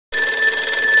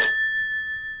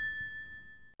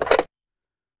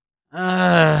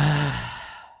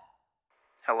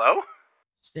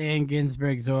Stan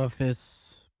Ginsberg's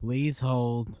office. Please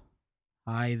hold.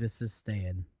 Hi, this is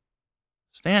Stan.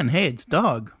 Stan, hey, it's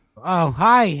Dog. Oh,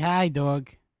 hi. Hi, dog.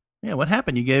 Yeah, what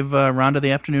happened? You gave Rhonda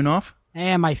the afternoon off?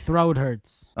 And my throat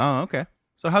hurts. Oh, okay.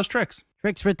 So how's Trix?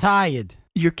 Trick's retired.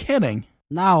 You're kidding.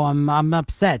 No, I'm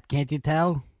upset. Can't you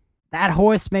tell? That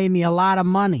horse made me a lot of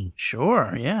money.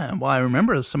 Sure, yeah. Well, I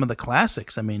remember some of the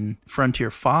classics. I mean,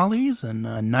 Frontier Follies and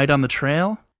Night on the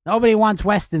Trail. Nobody wants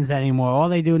westerns anymore. All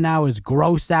they do now is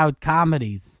gross out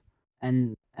comedies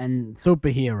and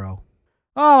superhero.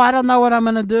 Oh, I don't know what I'm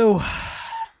gonna do.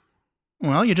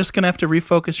 Well, you're just going to have to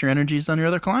refocus your energies on your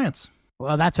other clients.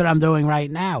 Well, that's what I'm doing right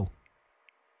now.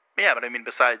 Yeah, but I mean,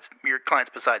 besides your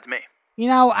clients besides me. You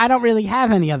know, I don't really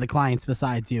have any other clients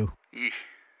besides you. Eesh.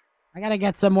 I gotta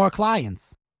get some more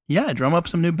clients. Yeah, drum up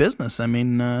some new business. I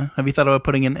mean, have you thought about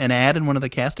putting an ad in one of the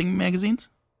casting magazines?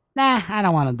 Nah, I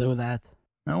don't want to do that.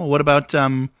 Oh, well, what about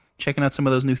checking out some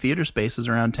of those new theater spaces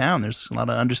around town? There's a lot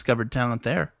of undiscovered talent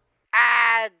there.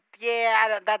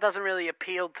 Yeah, that doesn't really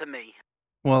appeal to me.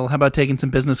 Well, how about taking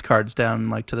some business cards down,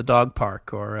 like, to the dog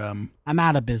park, or, I'm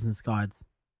out of business cards.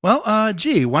 Well,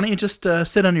 gee, why don't you just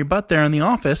sit on your butt there in the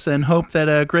office and hope that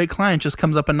a great client just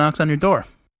comes up and knocks on your door?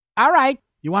 All right,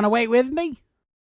 you want to wait with me?